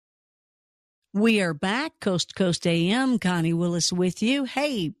We are back, Coast to Coast AM. Connie Willis with you.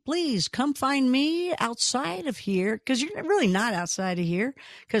 Hey, please come find me outside of here, because you're really not outside of here,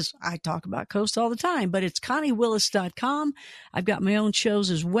 because I talk about Coast all the time, but it's ConnieWillis.com. I've got my own shows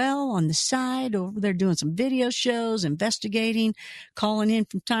as well on the side over there, doing some video shows, investigating, calling in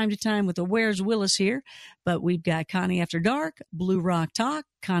from time to time with a Where's Willis here. But we've got Connie After Dark, Blue Rock Talk,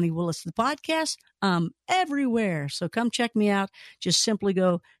 Connie Willis, the podcast, everywhere. So come check me out. Just simply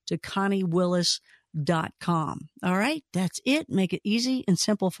go to ConnieWillis.com. All right. That's it. Make it easy and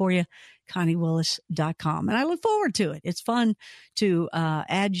simple for you. ConnieWillis.com. And I look forward to it. It's fun to,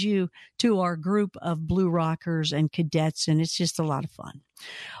 add you to our group of Blue Rockers and cadets. And it's just a lot of fun.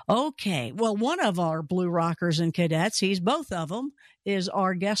 Okay. Well, one of our Blue Rockers and cadets, he's both of them, is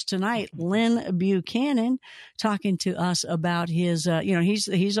our guest tonight, Lynn Buchanan, talking to us about his,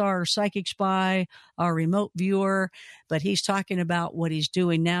 he's our psychic spy, our remote viewer, but he's talking about what he's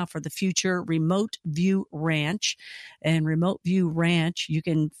doing now for the future Remote View Ranch. And Remote View Ranch, you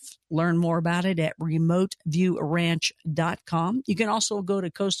can learn more about it at remoteviewranch.com. You can also go to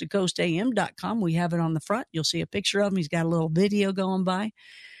coasttocoastam.com. We have it on the front. You'll see a picture of him. He's got a little video going by.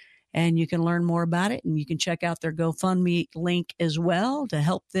 And you can learn more about it, and you can check out their GoFundMe link as well to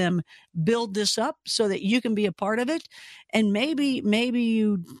help them build this up so that you can be a part of it. And maybe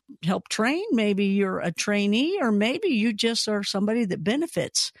you help train, maybe you're a trainee, or maybe you just are somebody that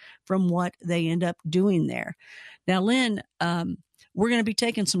benefits from what they end up doing there. Now, Lynn, we're going to be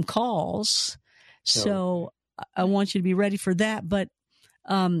taking some calls, so I want you to be ready for that. But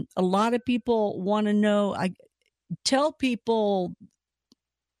a lot of people want to know, I tell people,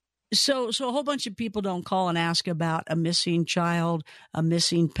 So a whole bunch of people don't call and ask about a missing child, a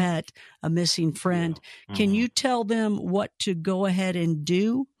missing pet, a missing friend. Yeah. Mm-hmm. Can you tell them what to go ahead and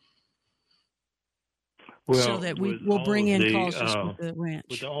do? Well, so that we'll bring in calls with the ranch.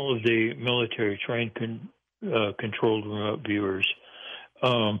 With all of the military trained controlled remote viewers,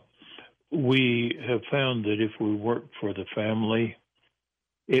 we have found that if we work for the family,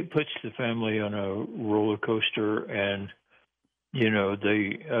 it puts the family on a roller coaster and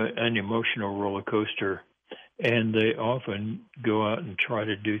an emotional roller coaster, and they often go out and try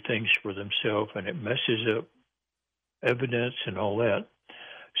to do things for themselves, and it messes up evidence and all that.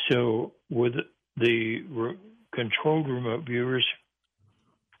 So with the controlled remote viewers,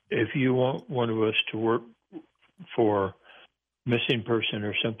 if you want one of us to work for missing person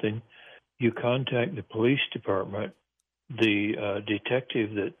or something, you contact the police department, the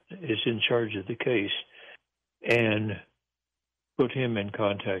detective that is in charge of the case, and put him in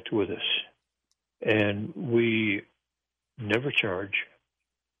contact with us. And we never charge.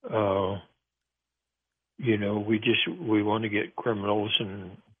 We want to get criminals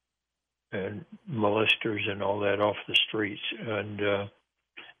and molesters and all that off the streets, and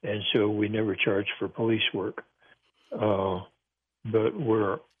so we never charge for police work. But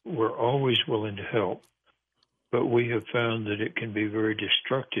we're always willing to help. But we have found that it can be very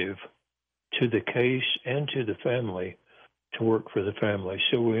destructive to the case and to the family to work for the family.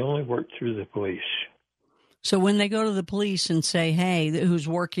 So we only work through the police. So when they go to the police and say, hey, who's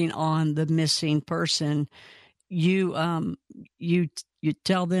working on the missing person, you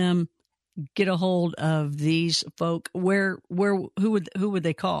tell them, get a hold of these folk. Who would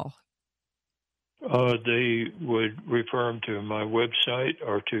they call? They would refer them to my website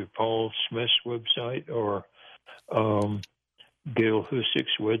or to Paul Smith's website or Gail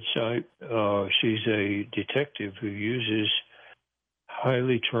Husick's website. She's a detective who uses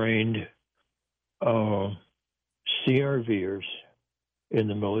highly trained CRVers in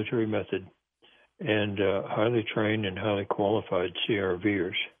the military method, and highly trained and highly qualified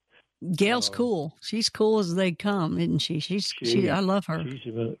CRVers. Gail's cool. She's cool as they come, isn't she? I love her.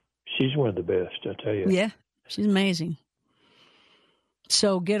 She's one of the best, I tell you. Yeah, she's amazing.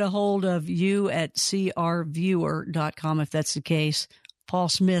 So get a hold of you at crviewer.com if that's the case. Paul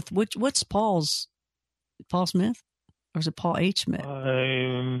Smith. What's Paul Smith? Or is it Paul H. Smith?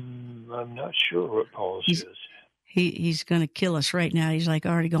 I'm not sure what Paul's is. He's going to kill us right now. He's like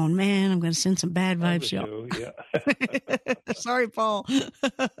already going, man, I'm going to send some bad vibes. Yeah. Sorry, Paul.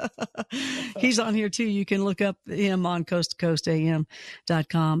 He's on here too. You can look up him on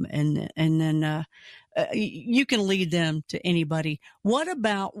coasttocoastam.com and then you can lead them to anybody. What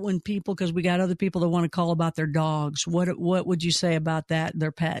about when people, because we got other people that want to call about their dogs. What would you say about that,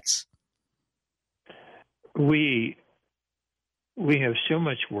 their pets? We have so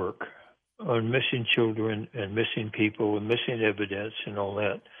much work on missing children and missing people and missing evidence and all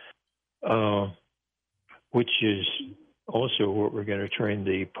that, which is also what we're going to train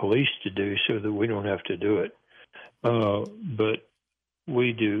the police to do so that we don't have to do it. But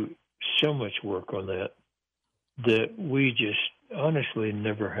we do so much work on that we just honestly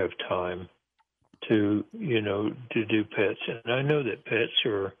never have time to do pets. And I know that pets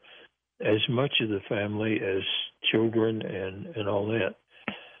are as much of the family as children and all that.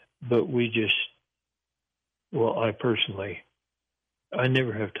 But I personally, I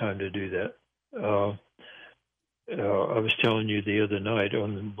never have time to do that. I was telling you the other night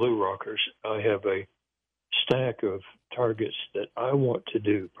on the Blue Rockers, I have a stack of targets that I want to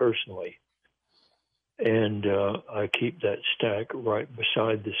do personally. And I keep that stack right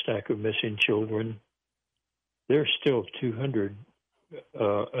beside the stack of missing children. There's still 200,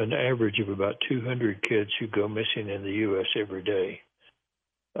 an average of about 200 kids who go missing in the U.S. every day.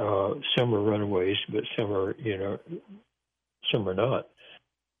 Some are runaways, but some are, some are not.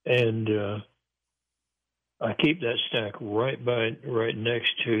 And I keep that stack right next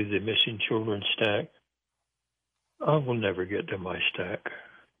to the missing children stack. I will never get to my stack.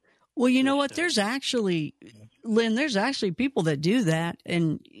 Well, you know what? There's actually, Lynn, there's actually people that do that,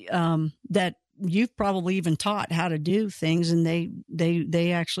 and that you've probably even taught how to do things, and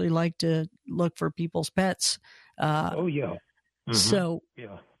they actually like to look for people's pets. Oh yeah. Mm-hmm. So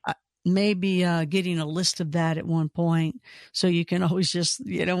yeah. Maybe getting a list of that at one point, so you can always just,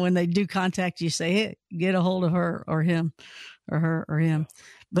 when they do contact you, say, hey, get a hold of her or him or her or him. Yeah.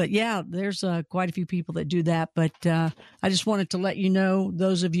 But yeah, there's quite a few people that do that. But I just wanted to let you know,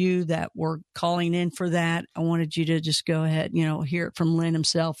 those of you that were calling in for that, I wanted you to just go ahead, hear it from Lynn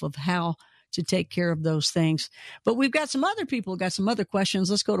himself of how to take care of those things. But we've got some other people, got some other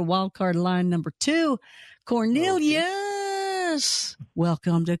questions. Let's go to wildcard line number 2. Cornelius,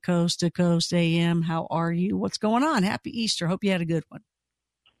 welcome to Coast AM. How are you? What's going on? Happy Easter. Hope you had a good one.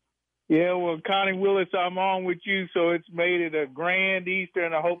 Yeah, well, Connie Willis, I'm on with you, so it's made it a grand Easter,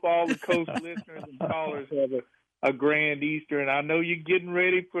 and I hope all the Coast listeners and callers have a grand Easter. And I know you're getting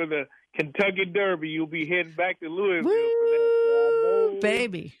ready for the Kentucky Derby. You'll be heading back to Louisville for that. So I know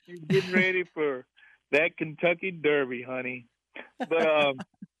baby. You're getting ready for that Kentucky Derby, honey. But,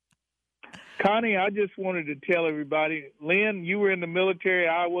 Connie, I just wanted to tell everybody, Lynn, you were in the military.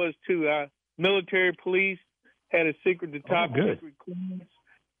 I was too. Military police, had a secret to top secret clearance.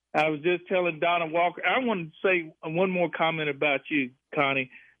 I was just telling Donna Walker, I wanted to say one more comment about you, Connie.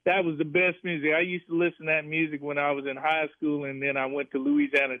 That was the best music. I used to listen to that music when I was in high school, and then I went to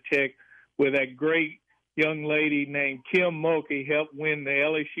Louisiana Tech, where that great young lady named Kim Mulkey helped win the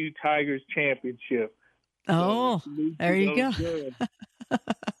LSU Tigers championship. Oh, so, there you go.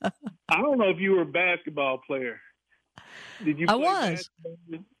 I don't know if you were a basketball player. Did you? I was.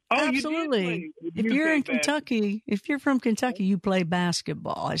 Basketball? Oh, absolutely. If you're in Kentucky, if you're from Kentucky, you play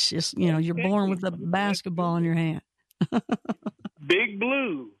basketball. It's just, you're born with a basketball in your hand. Big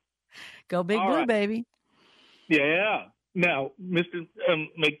Blue. Go Big Blue, baby. Yeah. Now, Mr.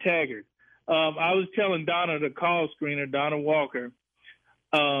 McTaggart, I was telling Donna, the call screener, Donna Walker,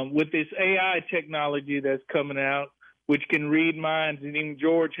 with this AI technology that's coming out, which can read minds, and even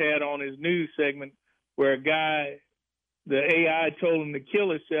George had on his news segment where a guy, the AI told him to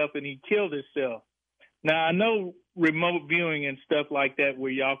kill himself, and he killed himself. Now, I know remote viewing and stuff like that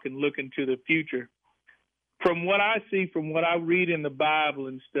where y'all can look into the future. From what I see, from what I read in the Bible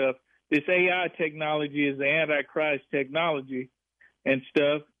and stuff, this AI technology is the Antichrist technology and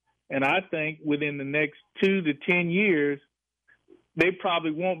stuff. And I think within the next 2 to 10 years, they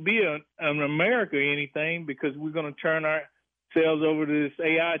probably won't be an America or anything, because we're going to turn ourselves over to this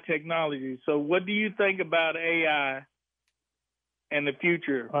AI technology. So what do you think about AI and the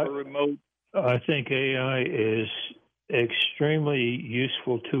future for remote? I think AI is extremely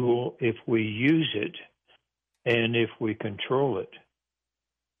useful tool if we use it and if we control it.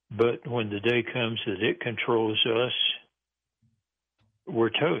 But when the day comes that it controls us, we're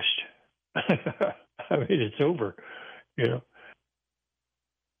toast. I mean, it's over,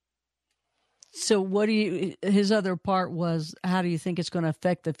 So his other part was, how do you think it's going to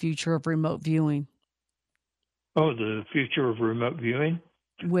affect the future of remote viewing? Oh, the future of remote viewing?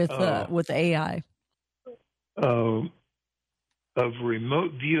 With AI. Of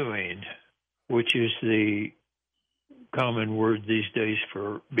remote viewing, which is the common word these days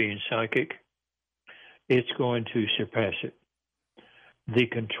for being psychic, it's going to surpass it. The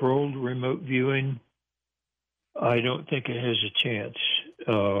controlled remote viewing, I don't think it has a chance.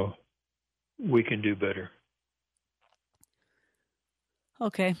 We can do better.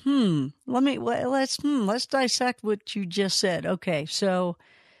 Okay. Let's dissect what you just said. Okay. So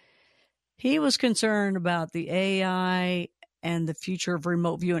he was concerned about the AI and the future of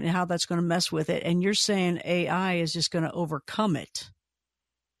remote viewing and how that's going to mess with it. And you're saying AI is just going to overcome it.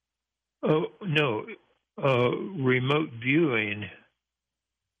 Oh, no. Remote viewing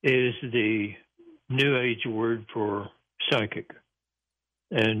is the New Age word for psychic.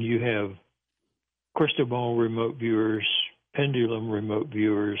 And you have crystal ball remote viewers, pendulum remote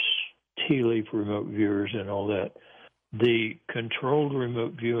viewers, tea leaf remote viewers, and all that. The controlled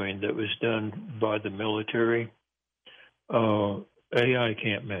remote viewing that was done by the military, AI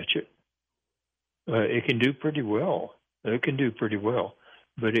can't match it. It can do pretty well.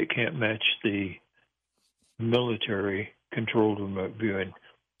 But it can't match the military controlled remote viewing.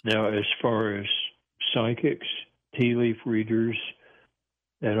 Now, as far as psychics, tea leaf readers,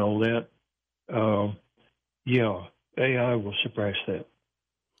 and all that, yeah, AI will surpass that.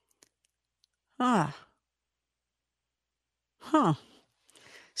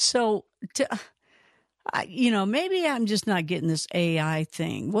 So, maybe I'm just not getting this AI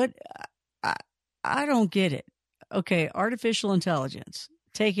thing. I don't get it. Okay, artificial intelligence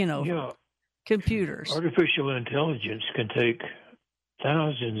taking over. Yeah. Computers. Artificial intelligence can take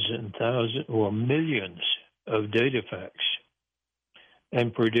thousands and thousands or millions of data facts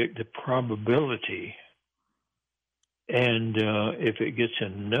and predict the probability. And if it gets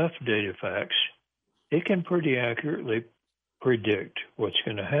enough data facts, it can pretty accurately predict what's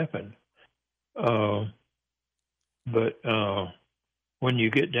going to happen. But when you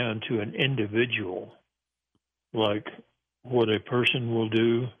get down to an individual, like what a person will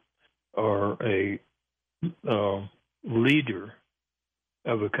do, or a leader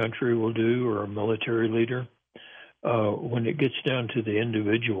of a country will do, or a military leader, when it gets down to the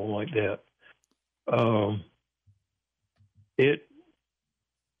individual like that,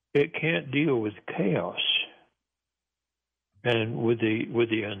 it can't deal with chaos and with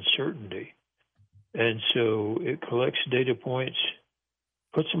the uncertainty, and so it collects data points,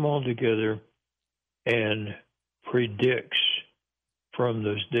 puts them all together, and predicts from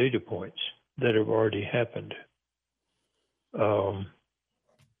those data points that have already happened,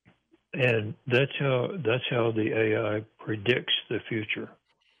 and that's how the AI predicts the future.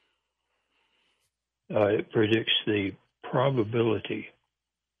 It predicts the probability,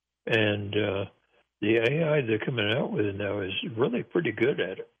 and the AI they're coming out with now is really pretty good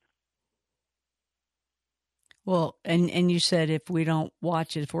at it. Well, and you said if we don't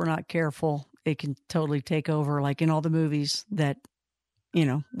watch it, if we're not careful, it can totally take over, like in all the movies that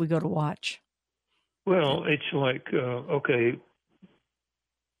we go to watch. Well, it's like, okay,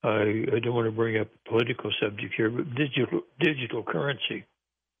 I don't want to bring up a political subject here, but digital currency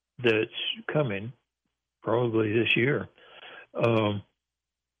that's coming probably this year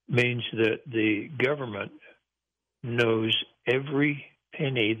means that the government knows every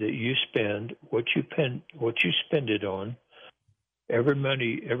penny that you spend, what you spend it on,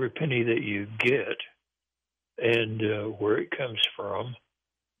 every penny that you get, and where it comes from.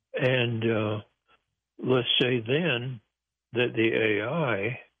 And let's say then that the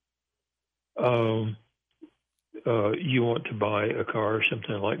AI, you want to buy a car or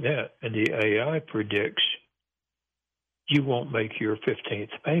something like that, and the AI predicts you won't make your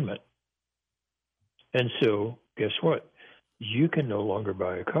 15th payment. And so guess what? You can no longer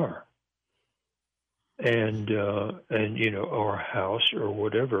buy a car. And or a house or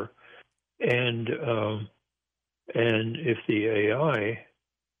whatever. And if the AI,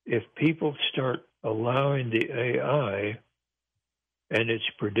 if people start allowing the AI and its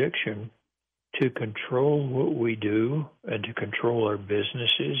prediction to control what we do and to control our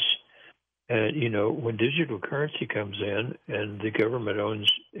businesses, and when digital currency comes in and the government owns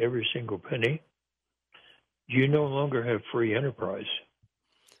every single penny, you no longer have free enterprise.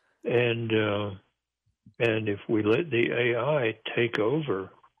 And if we let the AI take over,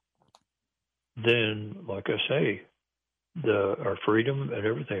 then, like I say, our freedom and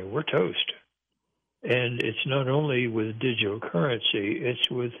everything, we're toast. And it's not only with digital currency; it's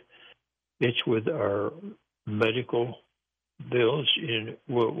with our medical bills,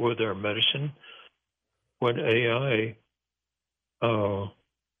 with our medicine. When AI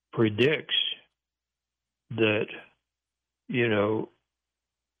predicts that, you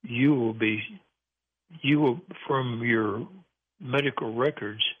will from your medical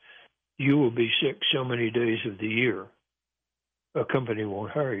records, you will be sick so many days of the year, a company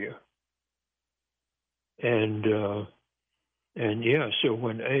won't hire you. And so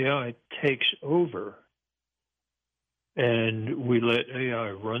when AI takes over and we let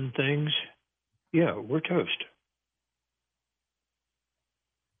AI run things, we're toast.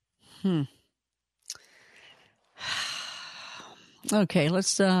 Okay,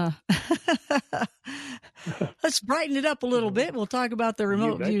 let's brighten it up a little bit. We'll talk about the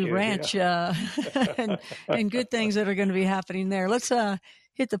Remote View Ranch and good things that are going to be happening there. Let's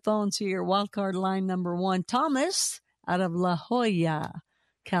hit the phones here. Wildcard line number 1, Thomas out of La Jolla.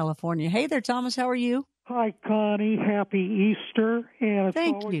 California. Hey there, Thomas. How are you? Hi, Connie. Happy Easter. And it's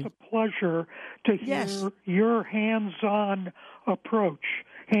Thank always you. a pleasure to hear your hands-on approach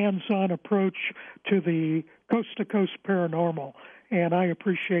to the Coast to Coast Paranormal. And I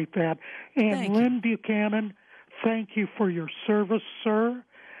appreciate that. And Lynn Buchanan, thank you for your service, sir.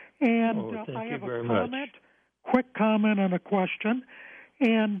 And I have a comment, quick comment and a question.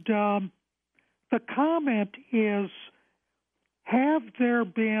 And the comment is, have there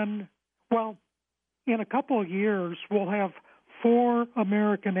been, well, in a couple of years, we'll have 4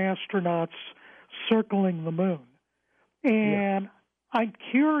 American astronauts circling the moon. And I'm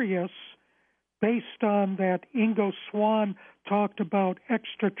curious, based on that Ingo Swann talked about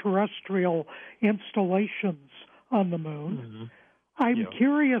extraterrestrial installations on the moon, I'm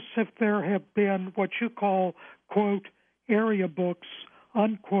curious if there have been what you call, quote, area books,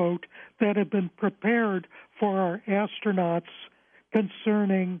 unquote, that have been prepared for our astronauts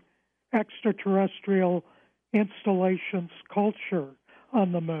concerning extraterrestrial installations culture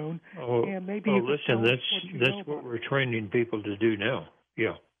on the moon. And maybe listen, that's what we're training people to do now.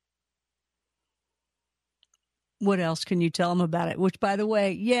 Yeah. What else can you tell them about it? Which, by the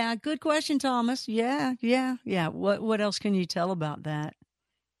way, good question, Thomas. Yeah. What else can you tell about that?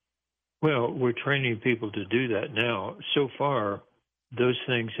 Well, we're training people to do that now. So far, those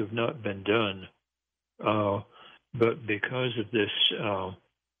things have not been done. But because of this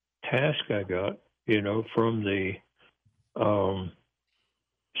task I got, from the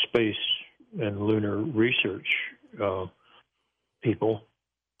space and lunar research people.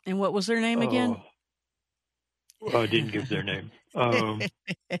 And what was their name again? I didn't give their name. That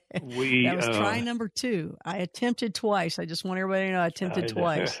was try number 2. I attempted twice. I just want everybody to know I attempted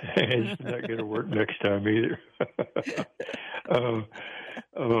twice. It's not going to work next time either.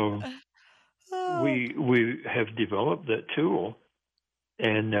 We have developed that tool,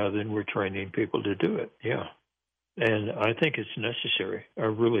 and now then we're training people to do it. Yeah, and I think it's necessary. I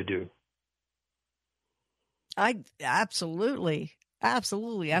really do. Absolutely.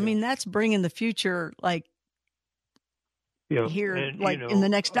 I mean, that's bringing the future, here, in the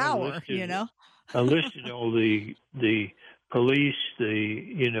next hour. I listed all the police,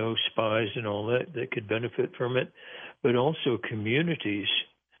 the spies, and all that could benefit from it, but also communities.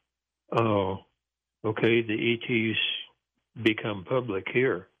 The ETs become public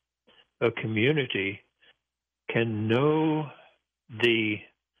here. A community can know the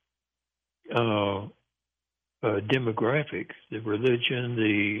demographics, the religion,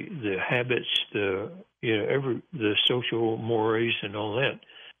 the habits, the social mores and all that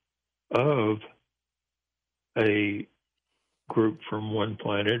of a group from one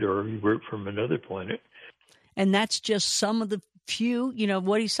planet or a group from another planet. And that's just some of the few,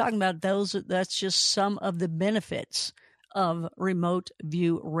 what he's talking about, that's just some of the benefits of Remote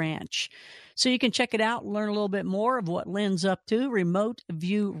View Ranch. So you can check it out and learn a little bit more of what Lynn's up to,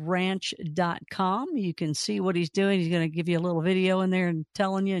 remoteviewranch.com. You can see what he's doing. He's going to give you a little video in there and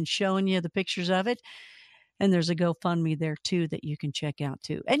telling you and showing you the pictures of it. And there's a GoFundMe there, too, that you can check out,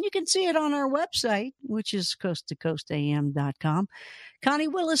 too. And you can see it on our website, which is coasttocoastam.com. Connie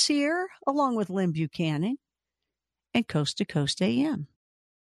Willis here, along with Lynn Buchanan and Coast to Coast AM.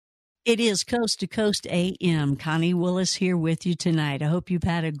 It is Coast to Coast AM. Connie Willis here with you tonight. I hope you've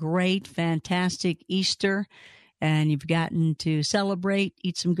had a great, fantastic Easter and you've gotten to celebrate,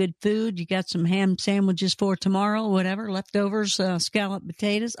 eat some good food. You got some ham sandwiches for tomorrow, whatever, leftovers, scalloped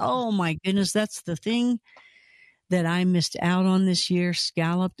potatoes. Oh, my goodness, that's the thing that I missed out on this year,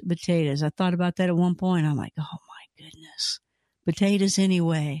 scalloped potatoes. I thought about that at one point. I'm like, oh, my goodness. Potatoes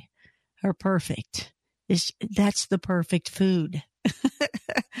anyway are perfect. That's the perfect food.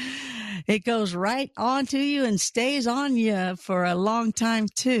 It goes right onto you and stays on you for a long time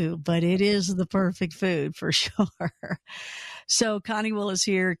too, but it is the perfect food for sure. So Connie Willis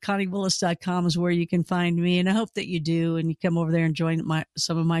here, ConnieWillis.com is where you can find me. And I hope that you do. And you come over there and join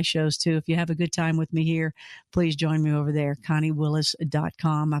some of my shows too. If you have a good time with me here, please join me over there,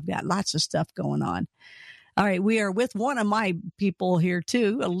 ConnieWillis.com. I've got lots of stuff going on. All right. We are with one of my people here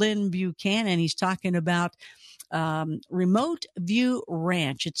too, Lynn Buchanan. He's talking about Remote View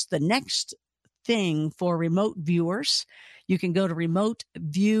Ranch. It's the next thing for remote viewers. You can go to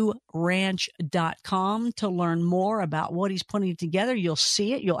remoteviewranch.com to learn more about what he's putting together. You'll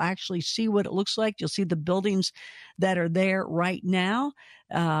see it. You'll actually see what it looks like. You'll see the buildings that are there right now.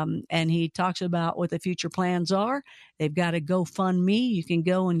 And he talks about what the future plans are. They've got a GoFundMe. You can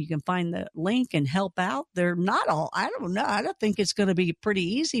go and you can find the link and help out. They're not all, I don't know. I don't think it's going to be pretty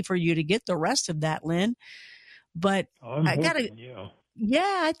easy for you to get the rest of that, Lynn. But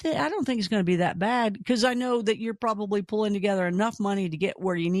Yeah, I don't think it's going to be that bad because I know that you're probably pulling together enough money to get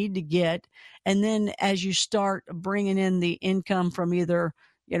where you need to get, and then as you start bringing in the income from either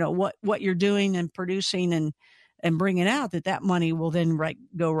what you're doing and producing and bringing out, that money will then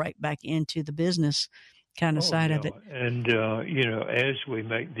go right back into the business kind of side of it. And as we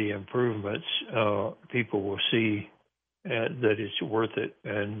make the improvements, people will see that it's worth it,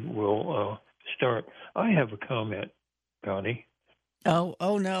 and we'll start. I have a comment, Connie.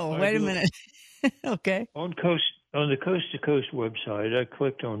 Oh no! Wait a minute. Okay. On the Coast to Coast website, I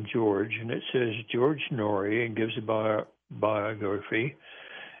clicked on George, and it says George Norrie and gives a biography,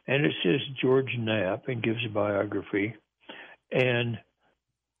 and it says George Knapp and gives a biography, and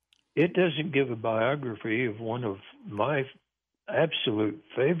it doesn't give a biography of one of my absolute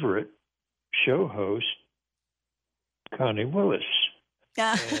favorite show hosts, Connie Willis.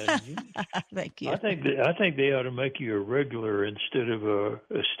 Thank you. I think they ought to make you a regular instead of a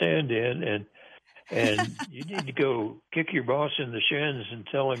stand-in, and you need to go kick your boss in the shins and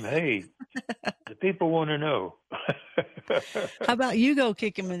tell him, hey, the people want to know. How about you go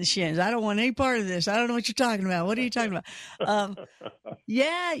kick him in the shins? I don't want any part of this. I don't know what you're talking about. What are you talking about?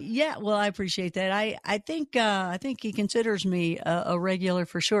 Yeah. Well, I appreciate that. I think he considers me a regular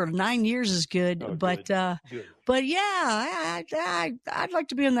for sure. 9 years is good, but good. But yeah, I'd like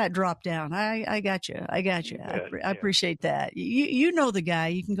to be in that drop down. I got you. I appreciate that. You know the guy.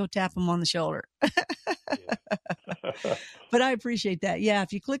 You can go tap him on the shoulder. But I appreciate that. Yeah,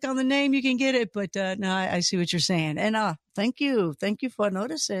 if you click on the name, you can get it. But no, I see what you're saying. And thank you for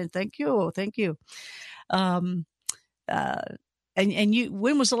noticing. Thank you. And you,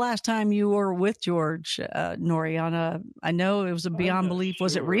 when was the last time you were with George Norrie on I know it was a Beyond Belief. Sure.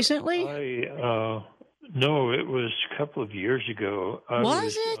 Was it recently? No, it was a couple of years ago. I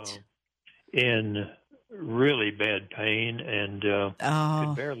was it? In really bad pain and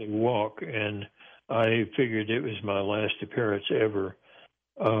could barely walk, and I figured it was my last appearance ever.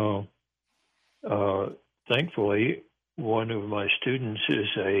 Thankfully, one of my students is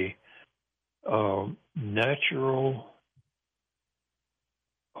a natural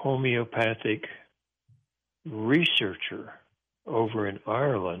homeopathic researcher over in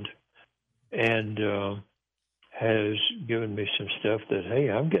Ireland, and has given me some stuff that, hey,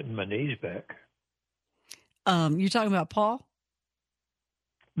 I'm getting my knees back. You're talking about Paul?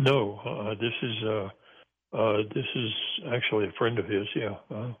 No, this is actually a friend of his. Yeah.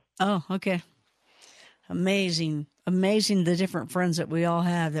 Oh, okay. Amazing the different friends that we all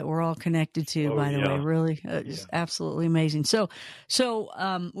have that we're all connected to. By the way, really, it's absolutely amazing. So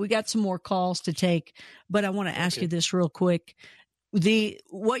we got some more calls to take, but I want to ask you this real quick.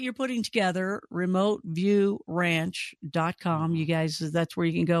 What you're putting together, remoteviewranch.com, you guys, that's where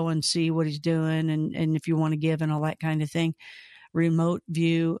you can go and see what he's doing and if you want to give and all that kind of thing,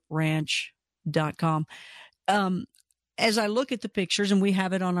 remoteviewranch.com. As I look at the pictures, and we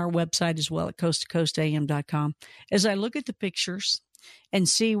have it on our website as well at coasttocoastam.com, as I look at the pictures and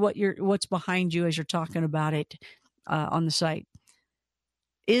see what's behind you as you're talking about it on the site,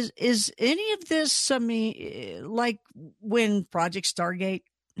 is any of this, I mean, like when Project Stargate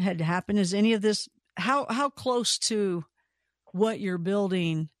had happened, is any of this, how close to what you're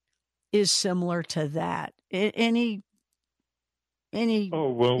building is similar to that? We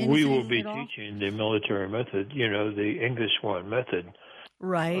will be teaching the military method, the English one method.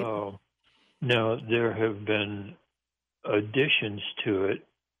 Right. Now, there have been additions to it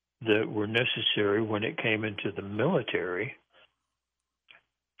that were necessary when it came into the military.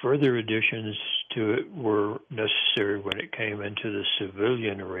 Further additions to it were necessary when it came into the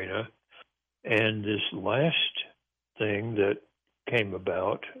civilian arena. And this last thing that came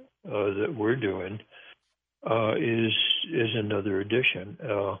about that we're doing is another addition,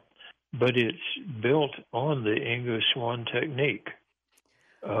 but it's built on the English Swan technique.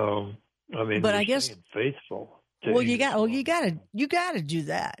 But I guess faithful. Well, you got to do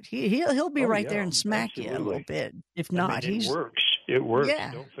that. He'll be right there and smack you a little bit. If not, it works. It works.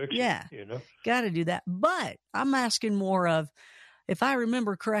 Yeah, Don't fix it. Got to do that. But I'm asking more of, if I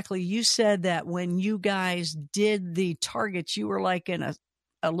remember correctly, you said that when you guys did the targets, you were like in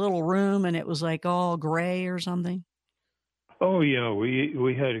a little room and it was like all gray or something. Oh yeah,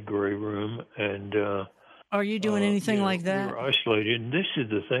 we had a gray room, and are you doing anything like that? We were isolated, and this is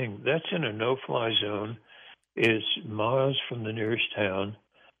the thing. That's in a no-fly zone. It's miles from the nearest town.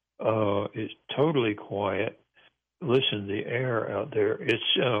 It's totally quiet. Listen, the air out there. It's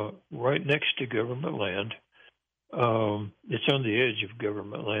right next to government land. It's on the edge of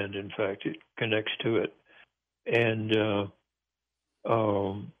government land. In fact, it connects to it, and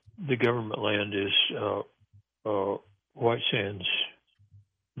the government land is White Sands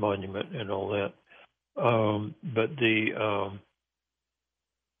monument and all that. But the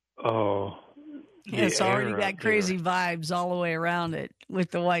it's already got crazy there, vibes all the way around it with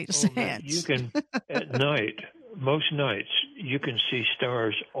the white sands. You can, at night, most nights, you can see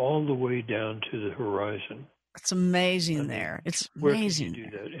stars all the way down to the horizon. It's amazing there. It's amazing. Where can you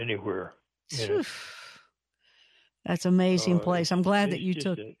do that? Anywhere. That's an amazing place. I'm glad that you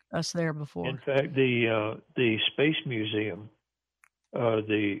took us there before. In fact, the Space Museum,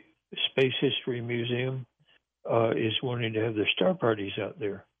 the Space History Museum, is wanting to have their star parties out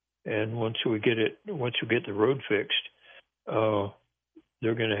there. And once we get the road fixed,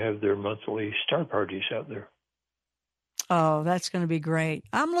 they're going to have their monthly star parties out there. Oh, that's going to be great.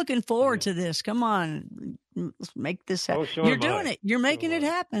 I'm looking forward to this. Come on, let's make this happen. You're doing it. You're making it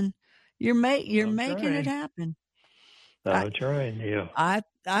happen. You're making it happen. I'm trying, yeah. I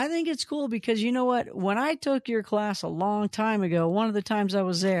think it's cool because you know what? When I took your class a long time ago, one of the times I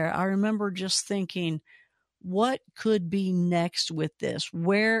was there, I remember just thinking, what could be next with this?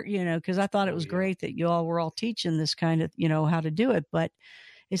 Where, because I thought it was great that you all were all teaching this kind of, how to do it. But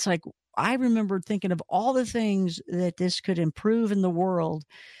it's like, I remember thinking of all the things that this could improve in the world.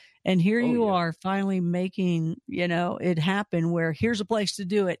 And here you are finally making, it happen where here's a place to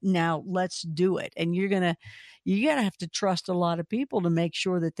do it. Now let's do it. And you gotta have to trust a lot of people to make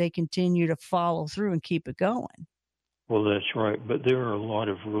sure that they continue to follow through and keep it going. Well, that's right. But there are a lot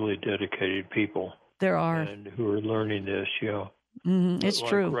of really dedicated people. There are. And who are learning this, It's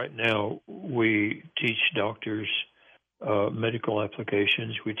true. Right now, we teach doctors medical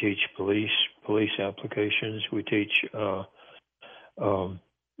applications. We teach police applications. We teach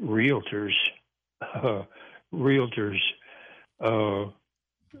realtors. Realtors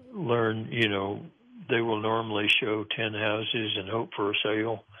learn, they will normally show 10 houses and hope for a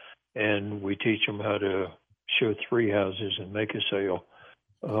sale. And we teach them how to show 3 houses and make a sale.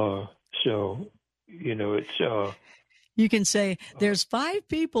 So, it's... you can say there's 5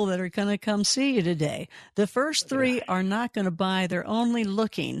 people that are going to come see you today. The first 3 are not going to buy. They're only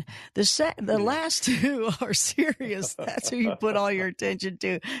looking. The last 2 are serious. That's who you put all your attention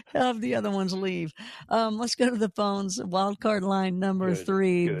to. Have the other ones leave. Let's go to the phones. Wildcard line number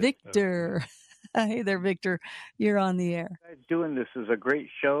 3, Victor. Hey there, Victor. You're on the air. Doing this is a great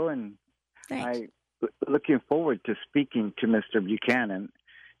show, and I'm looking forward to speaking to Mr. Buchanan.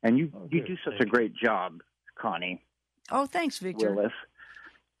 And you do such a great job, Connie. Oh, thanks, Victor. Willis.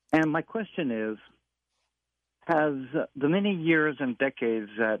 And my question is, has the many years and decades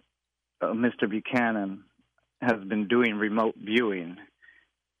that Mr. Buchanan has been doing remote viewing,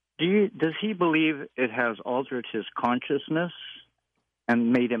 does he believe it has altered his consciousness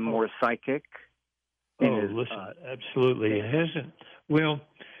and made him more psychic? Absolutely. It hasn't. Well,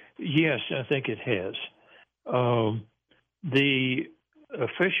 yes, I think it has. The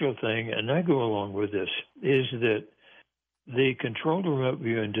official thing, and I go along with this, is that the controlled remote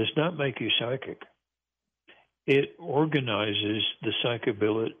viewing does not make you psychic. It organizes the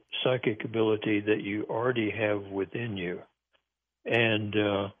psychic ability that you already have within you. And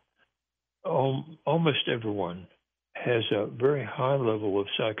almost everyone has a very high level of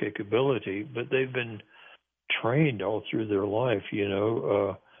psychic ability, but they've been trained all through their life,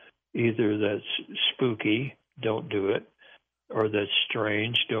 either that's spooky, don't do it, or that's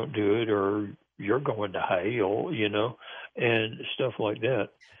strange, don't do it, or you're going to hell, and stuff like that.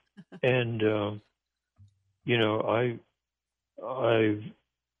 And, I've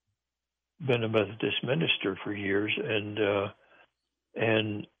been a Methodist minister for years,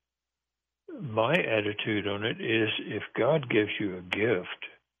 and my attitude on it is if God gives you a gift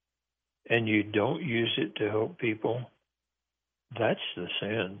and you don't use it to help people, that's the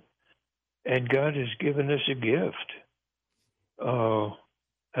sin. And God has given us a gift.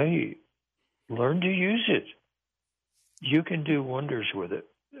 Hey, learn to use it. You can do wonders with it.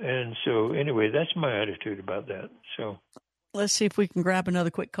 And so, anyway, that's my attitude about that. So, let's see if we can grab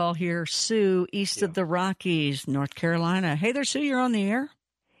another quick call here. Sue, east of the Rockies, North Carolina. Hey there, Sue, you're on the air.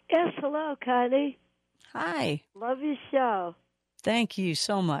 Yes, hello, Connie. Hi. Love your show. Thank you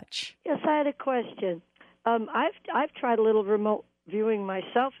so much. Yes, I had a question. I've tried a little remote viewing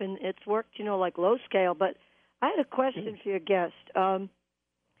myself, and it's worked, like low scale. But I had a question for your guest.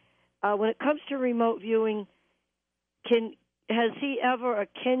 When it comes to remote viewing, can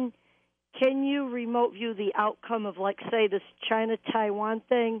you remote view the outcome of, like, say, this China-Taiwan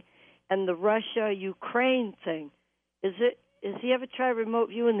thing and the Russia-Ukraine thing? Has he ever tried remote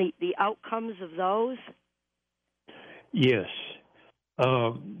viewing the outcomes of those? Yes.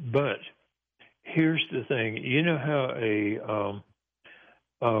 But here's the thing. You know how a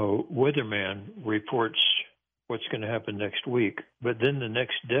weatherman reports what's going to happen next week. But then the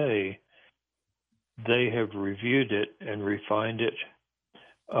next day, they have reviewed it and refined it.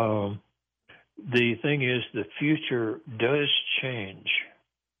 The thing is, the future does change.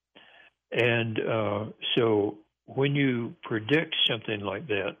 And so when you predict something like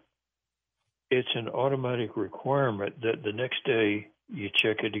that, it's an automatic requirement that the next day you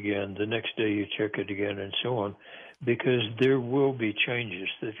check it again, the next day you check it again, and so on, because there will be changes.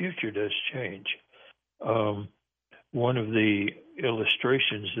 The future does change. One of the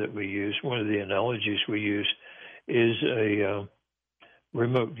illustrations that we use, one of the analogies we use, is a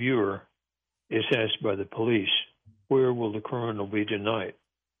remote viewer is asked by the police, where will the criminal be tonight?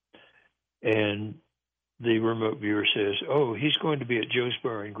 And the remote viewer says, oh, he's going to be at Joe's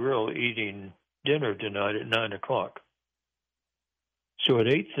Bar and Grill eating dinner tonight at 9 o'clock. So at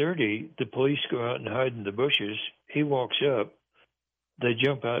 8:30, the police go out and hide in the bushes. He walks up. They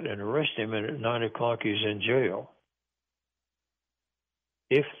jump out and arrest him, and at 9 o'clock he's in jail.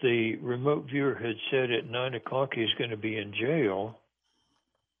 If the remote viewer had said at 9 o'clock he's going to be in jail,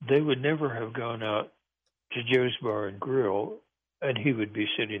 they would never have gone out to Joe's Bar and Grill, and he would be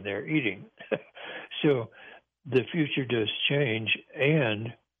sitting there eating. So the future does change,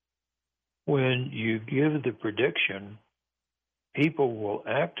 and when you give the prediction, people will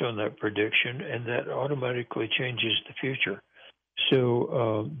act on that prediction, and that automatically changes the future.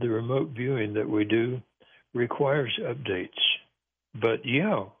 So the remote viewing that we do requires updates. But,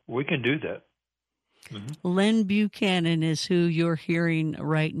 yeah, we can do that. Mm-hmm. Len Buchanan is who you're hearing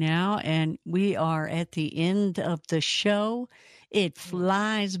right now, and we are at the end of the show. It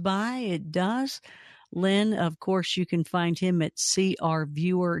flies by. It does. Len, of course, you can find him at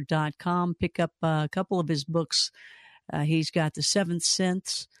crviewer.com. Pick up a couple of his books. He's got The Seventh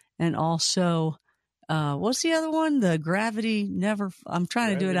Sense and also, what's the other one? The Gravity Never. I'm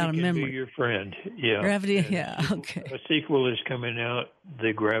trying to do it out of memory. Be your friend. Yeah. Gravity. And yeah. Okay. A sequel is coming out,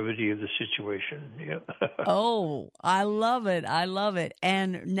 The Gravity of the Situation. Yeah. Oh, I love it. I love it.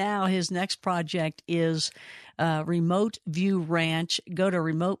 And now his next project is Remote View Ranch. Go to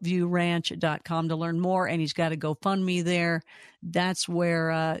remoteviewranch.com to learn more. And he's got a GoFundMe there. That's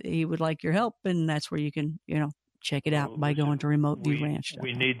where he would like your help. And that's where you can, check it out by going to remoteviewranch.com.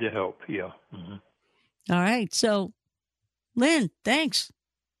 We need the help. Yeah. Mm-hmm. All right. So, Lynn, thanks.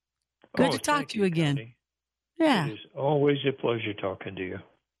 Good to talk to you again. Connie. Yeah. It is always a pleasure talking to you.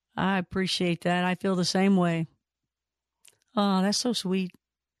 I appreciate that. I feel the same way. Oh, that's so sweet.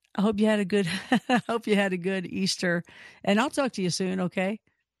 I hope you had a good Easter, and I'll talk to you soon. Okay.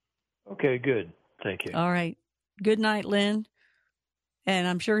 Okay. Good. Thank you. All right. Good night, Lynn. And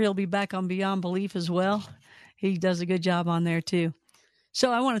I'm sure he'll be back on Beyond Belief as well. He does a good job on there too.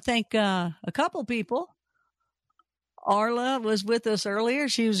 So I want to thank a couple people. Arla was with us earlier.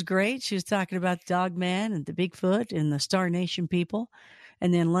 She was great. She was talking about Dogman and the Bigfoot and the Star Nation people.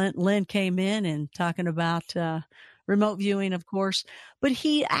 And then Lynn came in and talking about remote viewing, of course. But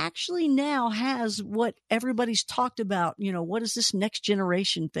he actually now has what everybody's talked about. What is this next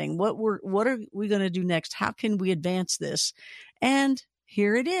generation thing? What are we going to do next? How can we advance this? And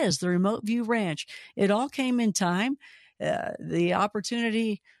here it is, the Remote View Ranch. It all came in time. The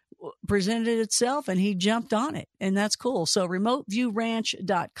opportunity presented itself and he jumped on it, and that's cool. So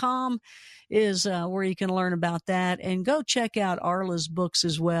remoteviewranch.com is where you can learn about that, and go check out Arla's books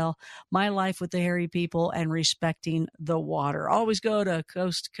as well. My Life with the Hairy People and Respecting the Water. Always go to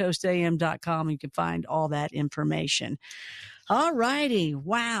coasttocoastam.com and you can find all that information. All righty.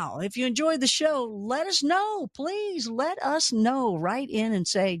 Wow. If you enjoyed the show, let us know. Please let us know. Write in and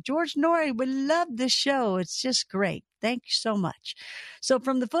say, George Norrie, we love this show. It's just great. Thank you so much. So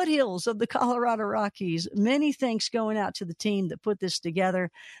from the foothills of the Colorado Rockies, many thanks going out to the team that put this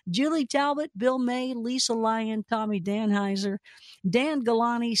together. Julie Talbot, Bill May, Lisa Lyon, Tommy Danheiser, Dan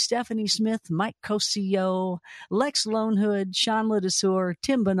Galani, Stephanie Smith, Mike Cosio, Lex Lonehood, Sean Ledesur,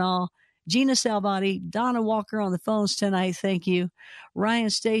 Tim Banal, Gina Salvati, Donna Walker on the phones tonight. Thank you. Ryan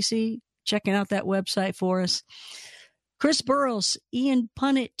Stacy, checking out that website for us. Chris Burrows, Ian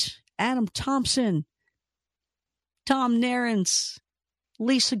Punnett, Adam Thompson, Tom Narens,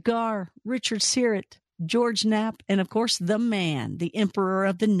 Lisa Garr, Richard Searett, George Knapp, and of course, the man, the emperor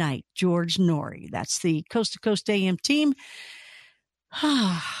of the night, George Norrie. That's the Coast to Coast AM team.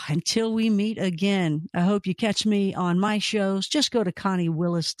 Until we meet again, I hope you catch me on my shows. Just go to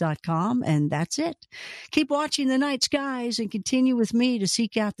ConnieWillis.com, and that's it. Keep watching the night skies and continue with me to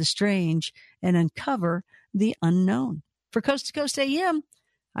seek out the strange and uncover the unknown. For Coast to Coast AM,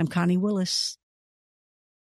 I'm Connie Willis.